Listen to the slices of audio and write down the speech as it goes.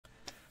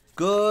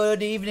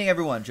Good evening,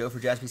 everyone. Joe for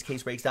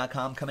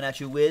JaspysCaseBreaks.com coming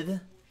at you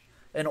with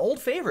an old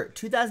favorite,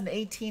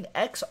 2018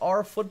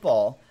 XR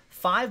Football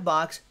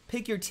 5-box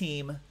Pick Your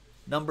Team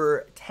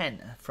number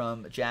 10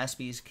 from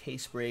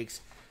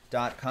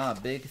JaspysCaseBreaks.com.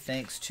 Big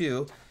thanks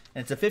to,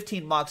 and it's a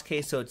 15-box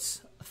case, so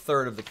it's a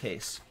third of the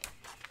case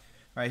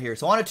right here.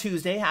 So on a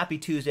Tuesday, happy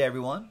Tuesday,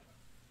 everyone.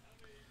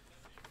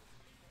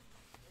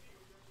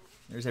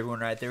 There's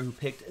everyone right there who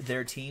picked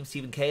their team.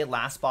 Stephen K,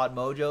 Last Spot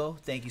Mojo.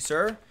 Thank you,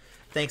 sir.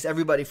 Thanks,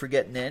 everybody, for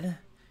getting in and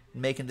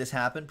making this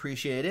happen.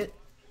 Appreciate it.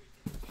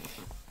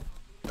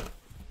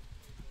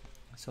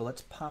 So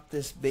let's pop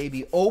this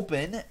baby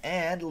open,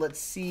 and let's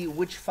see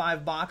which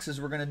 5 boxes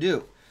we're going to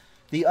do.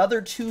 The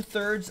other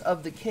 2/3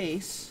 of the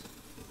case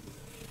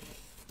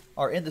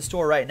are in the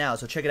store right now,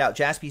 so check it out,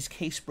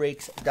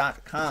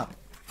 JaspysCaseBreaks.com.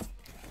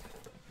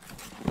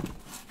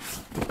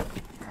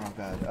 Oh,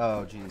 God.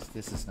 Oh, geez.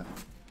 This is not...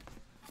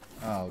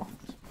 Oh.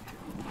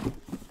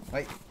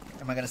 Wait.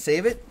 Am I going to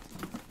save it?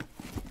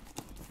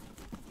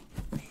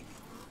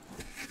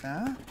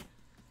 Huh?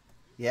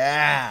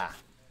 Yeah.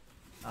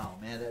 Oh,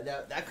 man.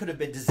 That could have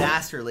been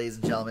disaster, ladies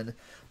and gentlemen.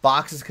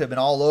 Boxes could have been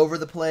all over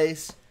the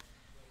place.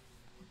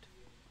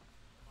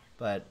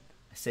 But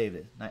I saved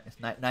it.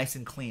 Nice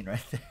and clean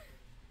right there.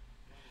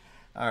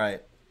 All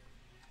right.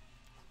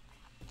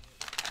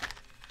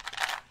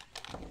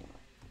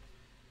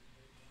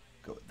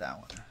 Go with that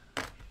one.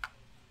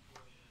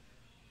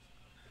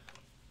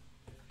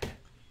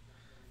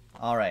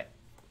 All right.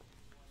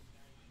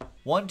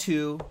 1,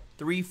 2,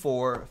 3,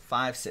 4,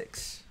 5,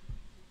 6.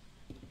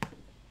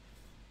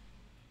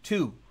 2.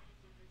 So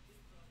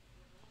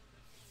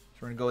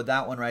we're going to go with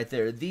that one right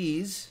there.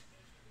 These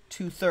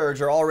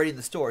 2/3 are already in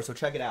the store, so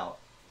check it out.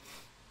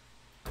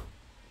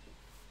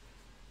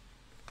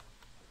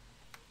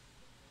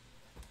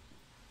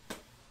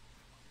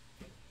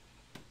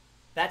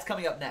 That's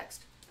coming up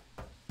next.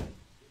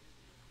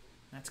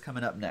 That's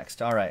coming up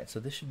next. All right, so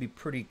this should be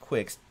pretty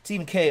quick.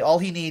 Stephen K, all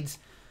he needs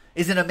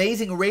is an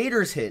amazing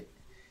Raiders hit,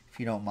 if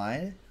you don't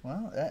mind.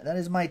 Well, that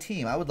is my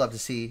team. I would love to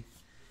see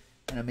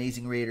an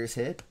amazing Raiders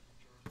hit.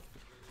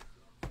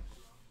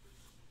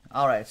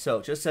 All right,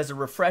 so just as a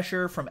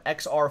refresher from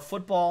XR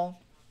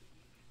Football,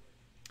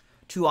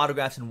 2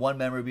 autographs and 1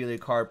 memorabilia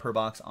card per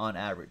box on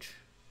average.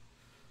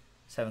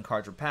 7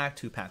 cards per pack,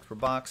 2 packs per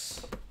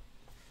box,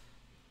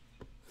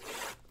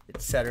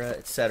 etc.,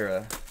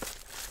 etc.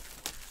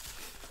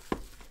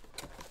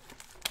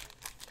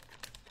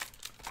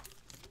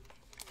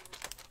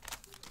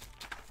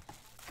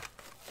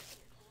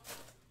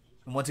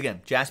 And once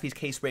again,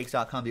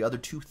 JaspysCaseBreaks.com. The other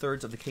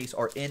 2/3 of the case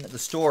are in the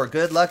store.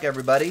 Good luck,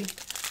 everybody.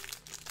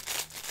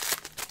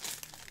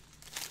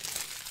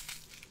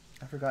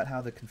 I forgot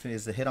how the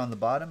is the hit on the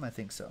bottom. I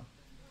think so.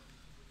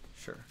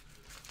 Sure.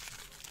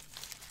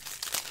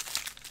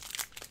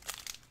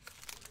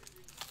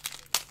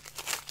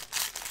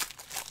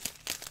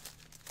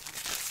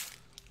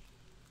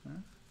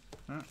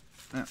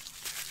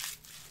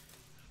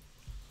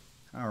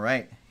 All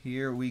right,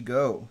 here we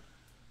go.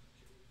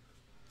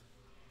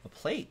 A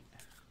plate.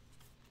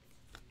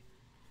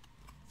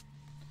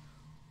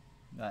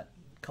 Got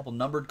a couple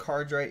numbered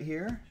cards right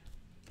here.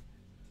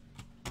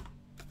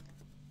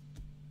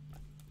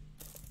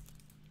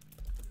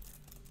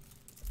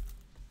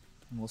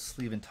 And we'll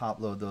sleeve and top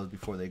load those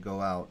before they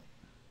go out.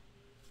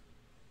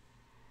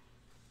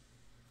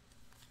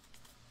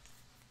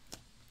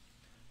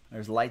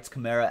 There's Lights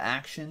Camara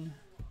Action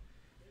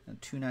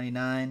at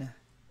 $2.99.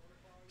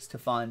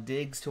 Stephon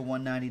Diggs to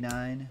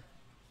 $1.99.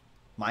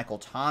 Michael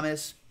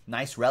Thomas.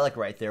 Nice relic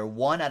right there.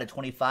 1 out of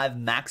 25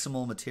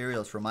 maximal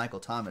materials for Michael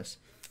Thomas.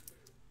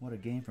 What a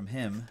game from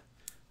him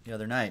the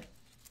other night.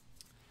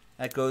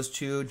 That goes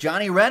to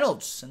Johnny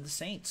Reynolds and the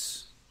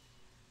Saints.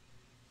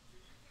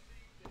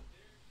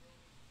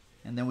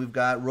 And then we've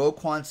got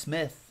Roquan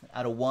Smith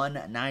out of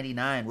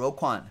 $1.99.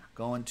 Roquan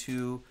going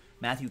to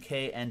Matthew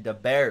K. and the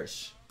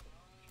Bears.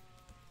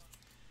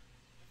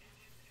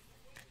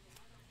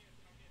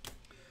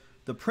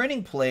 The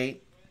printing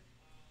plate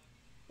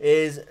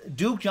is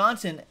Duke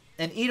Johnson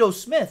and Ito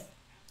Smith.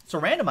 It's a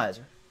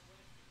randomizer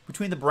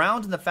between the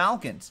Browns and the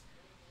Falcons.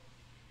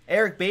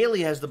 Eric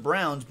Bailey has the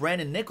Browns.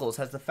 Brandon Nichols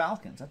has the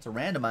Falcons. That's a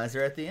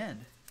randomizer at the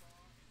end.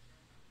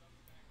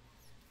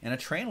 And a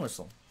train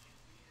whistle.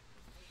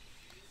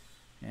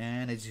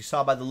 And as you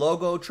saw by the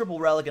logo, triple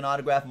relic and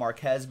autograph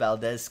Marquez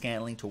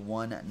Valdez-Scantling to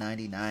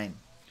 $1.99.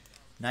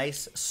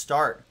 Nice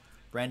start.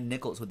 Brandon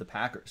Nichols with the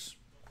Packers.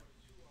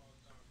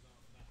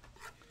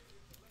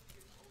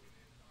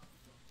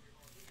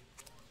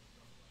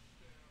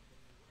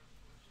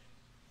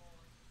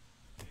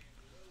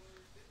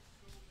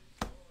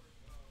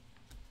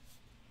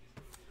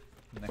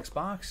 Next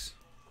box.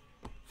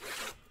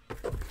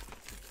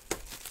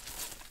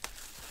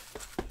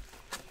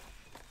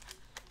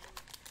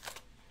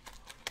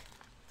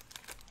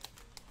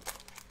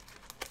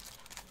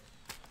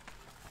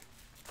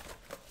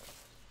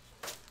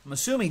 I'm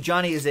assuming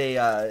Johnny is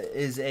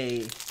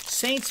a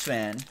Saints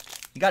fan.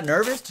 You got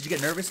nervous? Did you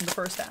get nervous in the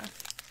first half?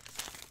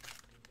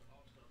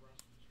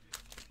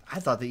 I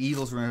thought the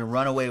Eagles were going to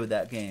run away with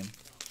that game.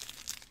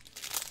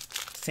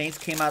 Saints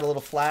came out a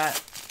little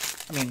flat.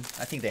 I mean,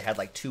 I think they had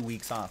like 2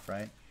 weeks off,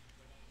 right?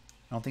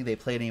 I don't think they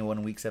played anyone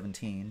in week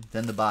 17.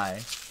 Then the bye.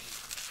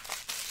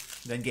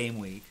 Then game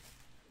week.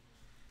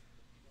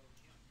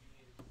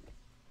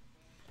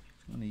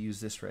 I'm going to use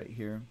this right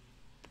here.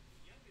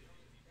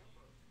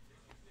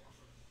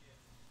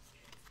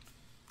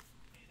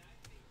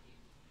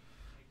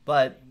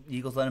 But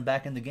Eagles let him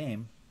back in the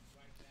game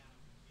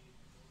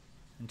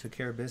and took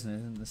care of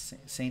business, and the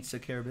Saints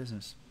took care of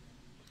business.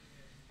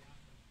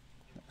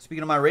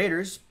 Speaking of my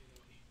Raiders,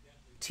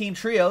 team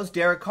trios,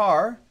 Derek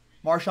Carr,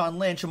 Marshawn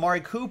Lynch,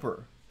 Amari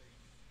Cooper.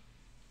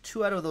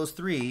 2 out of those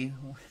 3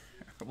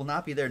 will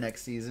not be there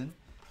next season.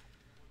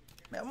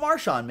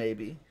 Marshawn,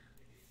 maybe.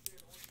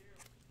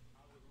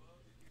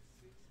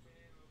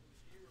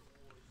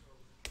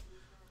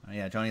 Oh,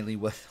 yeah, Johnny Lee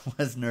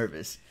was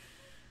nervous.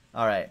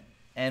 All right.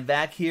 And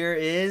back here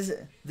is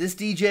this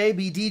DJ,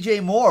 be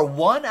DJ Moore.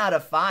 1 out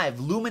of 5.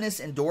 Luminous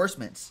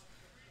endorsements.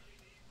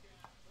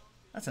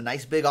 That's a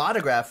nice big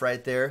autograph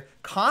right there.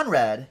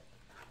 Conrad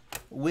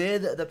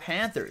with the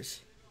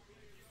Panthers.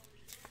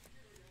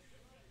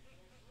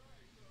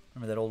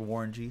 Remember that old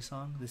Warren G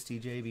song? This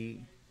DJ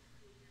be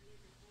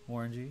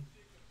Warren G.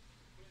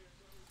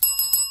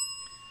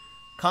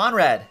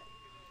 Conrad,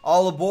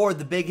 all aboard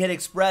the Big Hit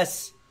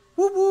Express.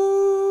 Whoop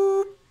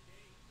whoop.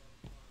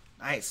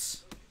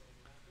 Nice.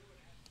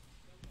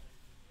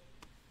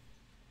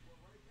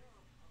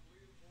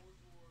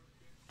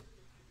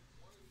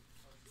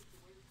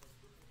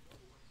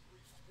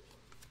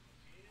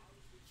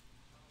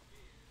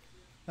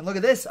 And look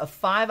at this, a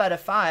 5 out of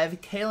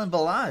 5, Kalen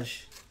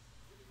Ballage.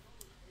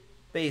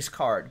 Base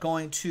card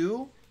going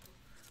to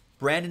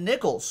Brandon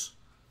Nichols.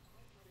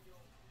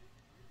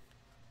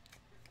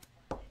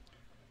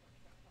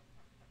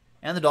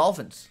 And the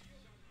Dolphins.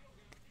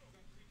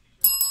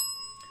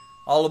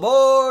 All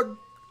aboard.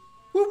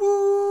 Whoop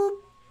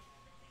whoop.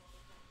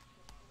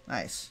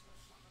 Nice.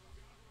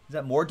 Is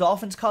that more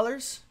Dolphins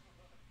colors?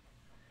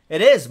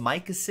 It is.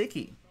 Mike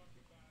Gesicki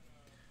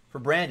for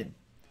Brandon.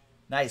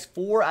 Nice.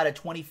 4 out of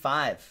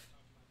 25.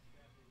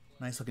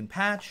 Nice looking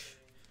patch.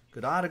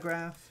 Good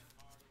autograph.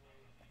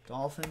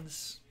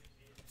 Dolphins.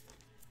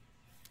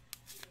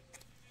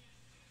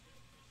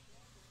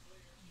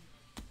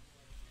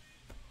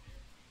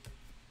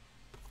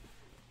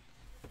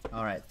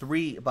 All right,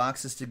 3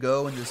 boxes to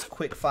go in this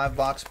quick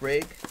 5-box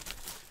break.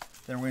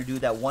 Then we're going to do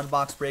that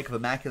 1-box break of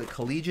Immaculate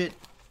Collegiate.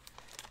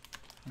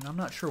 And I'm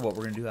not sure what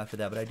we're going to do after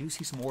that, but I do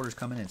see some orders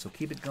coming in, so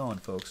keep it going,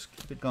 folks.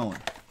 Keep it going.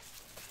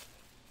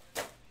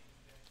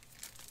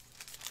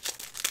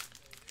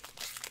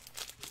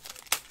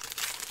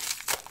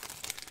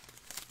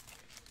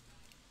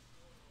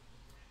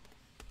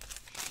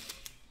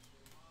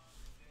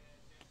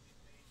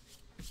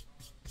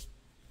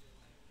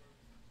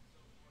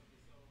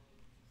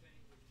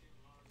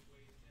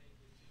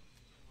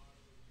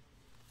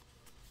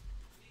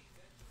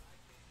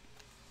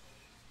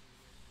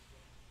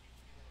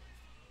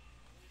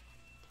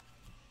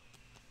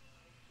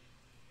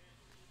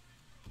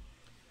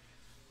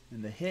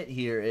 And the hit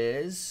here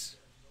is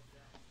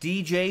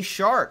DJ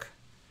Shark.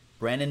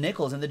 Brandon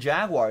Nichols and the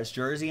Jaguars.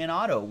 Jersey and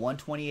auto.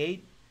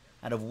 128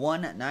 out of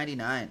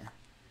 199.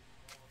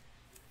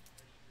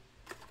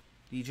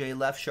 DJ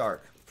Left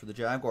Shark for the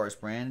Jaguars.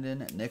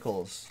 Brandon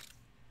Nichols.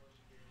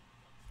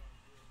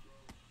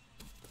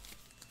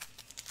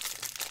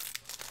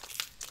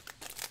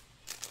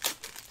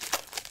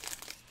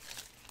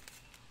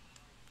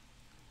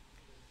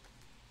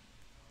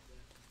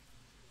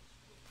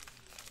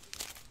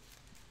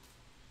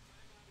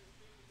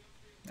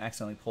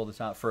 Accidentally pulled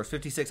this out first.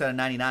 56 out of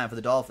 99 for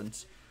the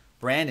Dolphins.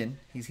 Brandon,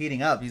 he's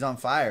heating up. He's on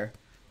fire.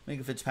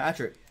 Minka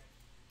Fitzpatrick.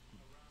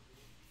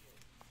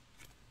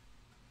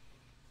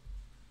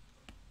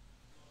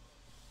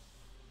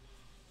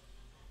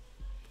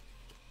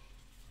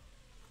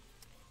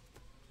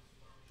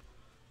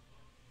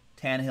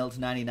 Tannehill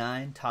to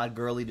 99. Todd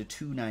Gurley to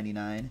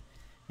 299.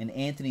 And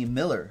Anthony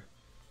Miller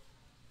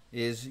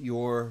is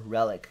your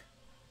relic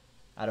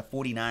out of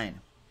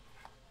 49.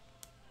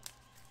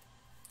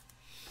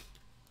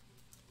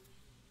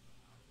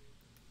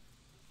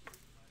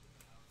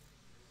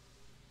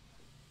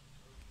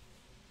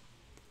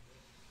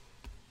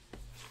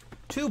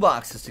 Two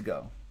boxes to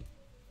go.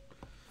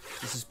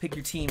 This is Pick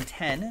Your Team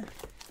 10.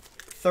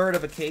 Third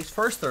of a case.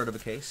 First third of a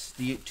case.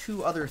 The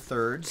 2 other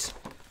thirds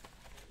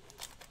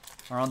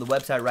are on the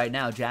website right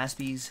now.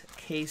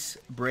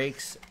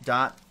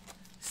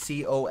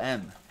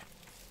 JaspysCaseBreaks.com.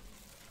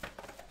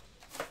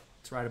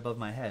 It's right above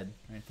my head.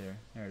 Right there.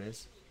 There it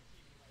is.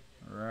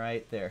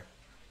 Right there.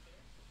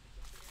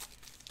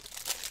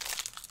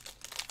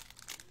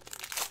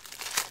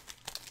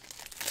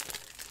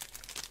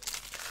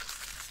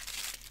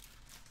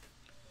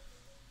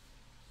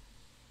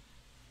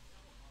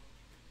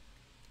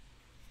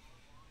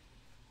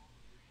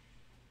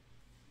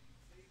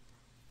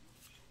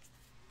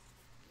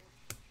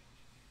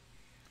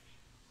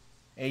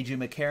 A.J.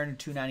 McCarron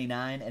to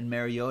 299 and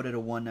Mariota to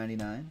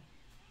 199.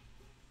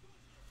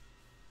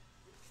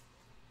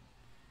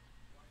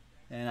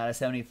 And out of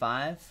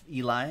 75,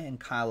 Eli and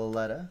Kyle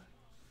Aletta.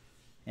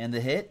 And the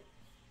hit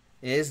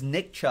is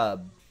Nick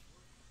Chubb.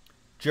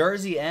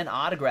 Jersey and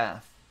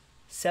autograph.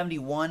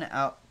 71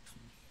 out.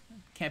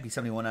 Can't be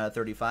 71 out of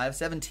 35.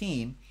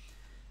 17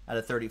 out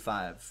of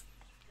 35.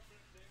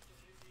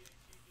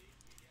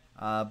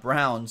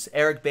 Browns.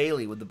 Eric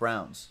Bailey with the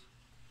Browns.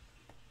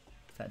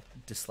 That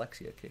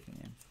dyslexia kicking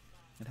in.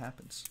 It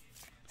happens.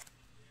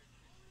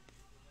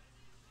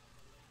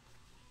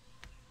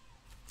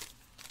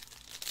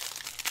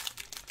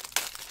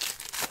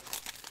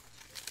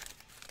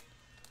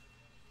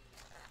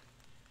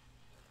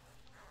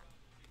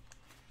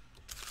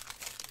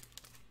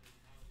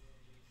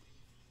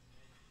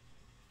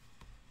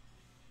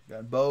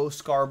 Got Bo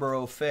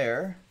Scarborough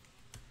Fair,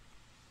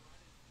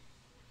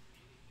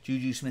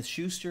 Juju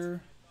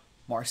Smith-Schuster,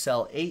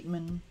 Marcel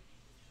Aitman,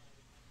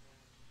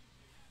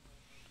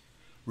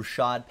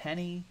 Rashad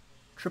Penny,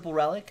 triple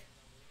relic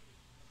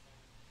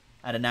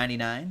out of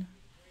 99.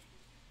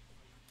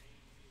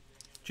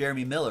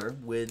 Jeremy Miller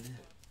with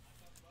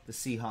the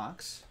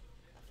Seahawks.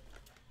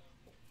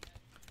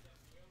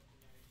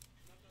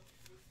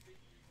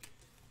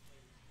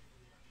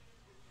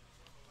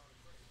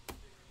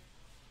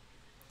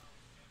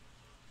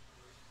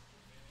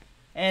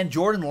 And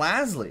Jordan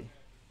Lasley.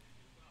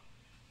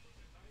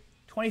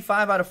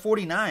 25 out of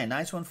 49.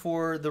 Nice one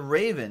for the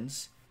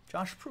Ravens.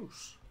 Josh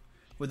Pruce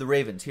with the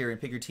Ravens here in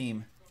Pick Your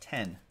Team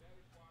 10.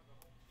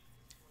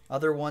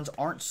 Other ones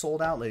aren't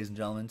sold out, ladies and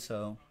gentlemen,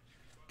 so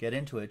get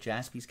into it.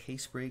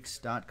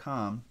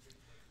 JaspysCaseBreaks.com.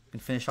 You can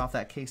finish off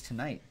that case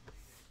tonight.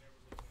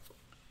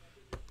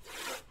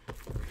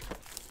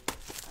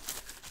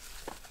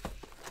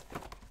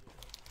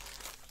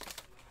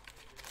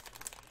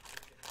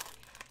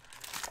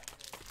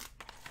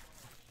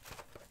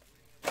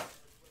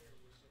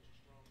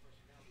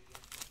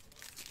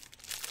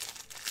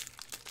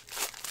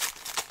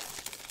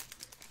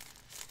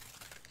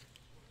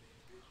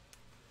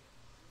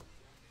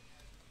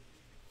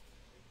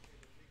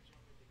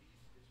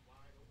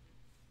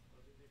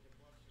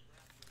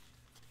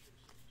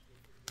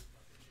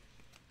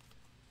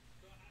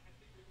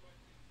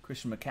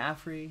 Christian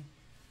McCaffrey,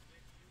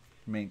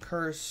 Jermaine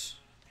Kearse,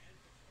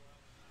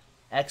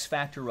 X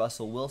Factor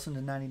Russell Wilson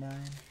to 99.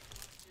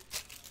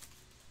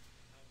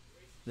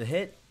 The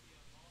hit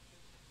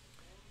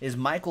is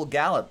Michael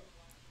Gallup,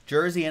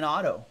 jersey and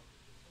auto,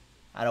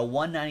 out of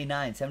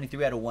 199,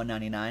 73 out of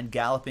 199,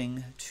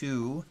 galloping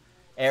to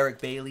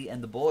Eric Bailey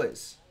and the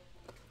boys.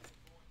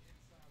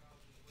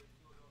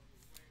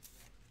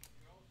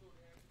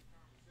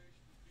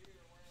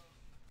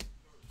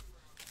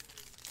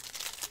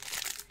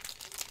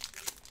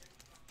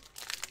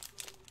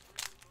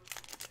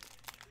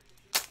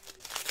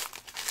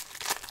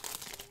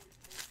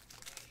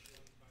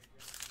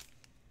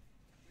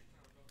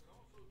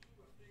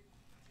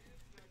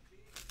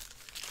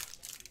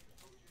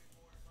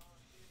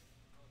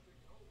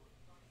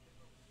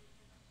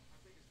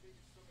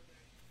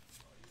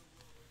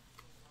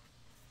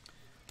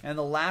 And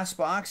the last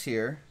box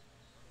here,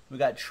 we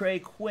got Trey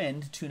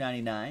Quinn to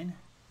 299.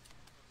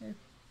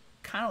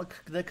 Kind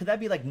of, could that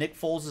be like Nick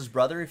Foles'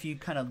 brother if you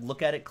kind of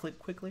look at it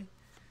quickly?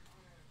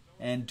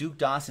 And Duke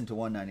Dawson to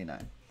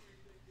 199.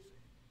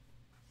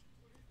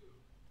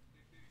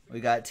 We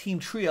got Team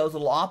Trios,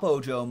 little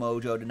Oppo Joe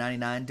Mojo to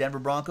 99. Denver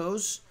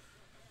Broncos,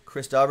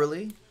 Chris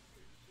Dubberly.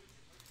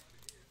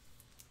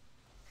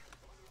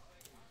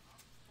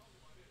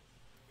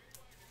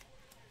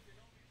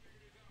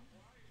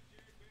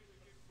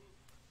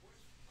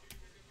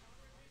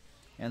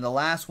 And the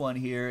last one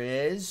here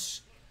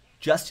is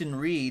Justin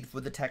Reed for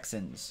the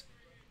Texans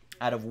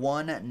out of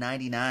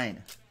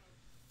 199.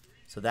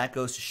 So that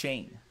goes to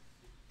Shane.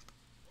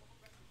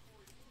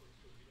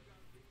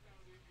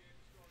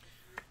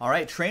 All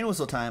right, train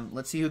whistle time.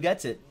 Let's see who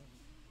gets it.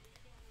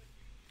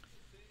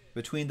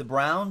 Between the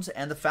Browns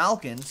and the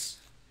Falcons.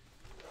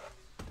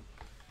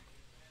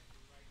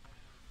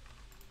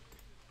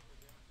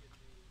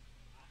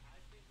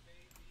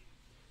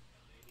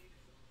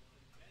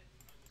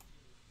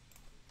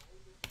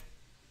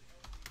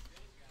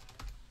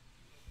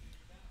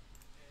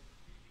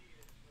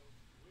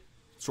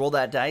 Let's roll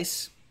that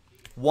dice.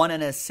 1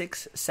 and a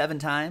 6, 7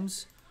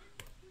 times.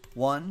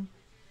 1,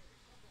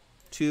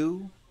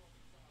 2,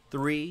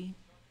 3,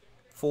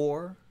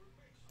 4,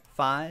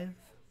 5,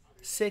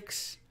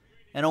 6,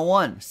 and a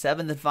 1. 7th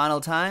and final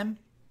time.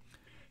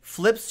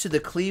 Flips to the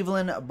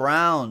Cleveland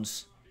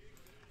Browns.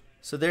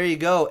 So there you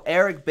go.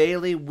 Eric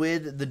Bailey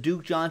with the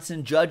Duke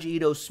Johnson, Judge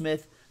Ito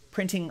Smith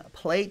printing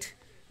plate.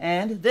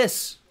 And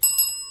this.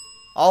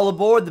 All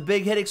aboard the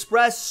Big Hit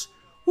Express.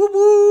 Whoop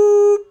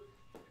whoop.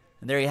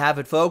 And there you have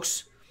it,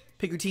 folks.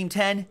 Pick Your Team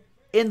 10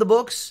 in the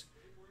books.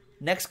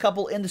 Next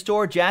couple in the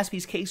store,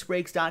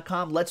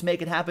 JaspysCaseBreaks.com. Let's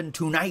make it happen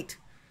tonight.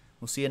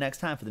 We'll see you next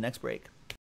time for the next break.